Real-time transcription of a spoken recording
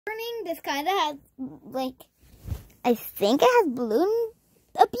turning. This kind of has, like, I think it has balloon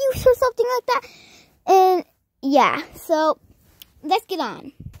abuse or something like that. And, yeah, so, let's get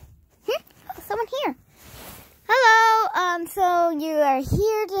on. Oh, someone here. Hello, so you are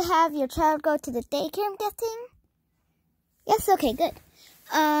here to have your child go to the daycare, I'm guessing? Yes, okay, good.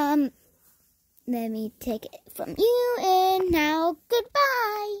 Let me take it from you, and now,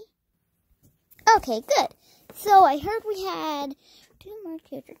 goodbye. Okay, good. So, I heard we had 2 more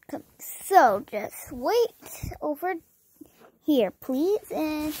children coming. So, just wait over here, please,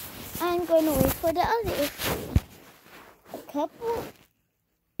 and I'm going to wait for the others. A couple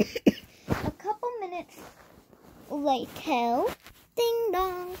minutes later. Ding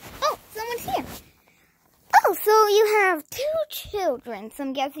dong. Oh, someone's here. Oh, so you have 2 children. So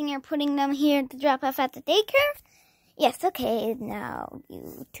I'm guessing you're putting them here to drop off at the daycare? Yes, okay. Now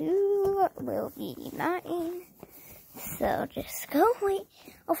you 2 will be 9. So just go wait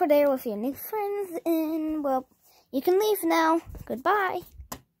over there with your new friends, and, well, you can leave now. Goodbye.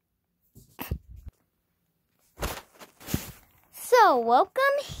 So,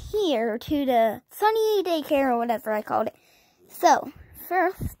 welcome here to the Sunny Daycare, or whatever I called it. So,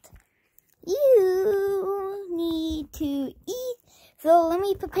 first, you need to eat. So, let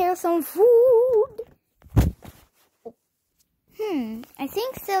me prepare some food. I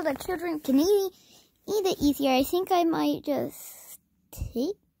think so the children can eat it easier. I think I might just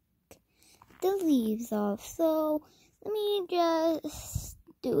take the leaves off. So, let me just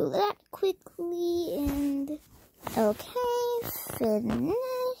do that quickly, and okay,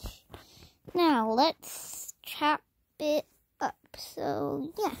 finish. Now, let's chop it up.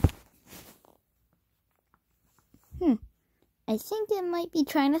 So, yeah. I think it might be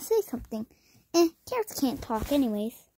trying to say something. Carrots can't talk anyways.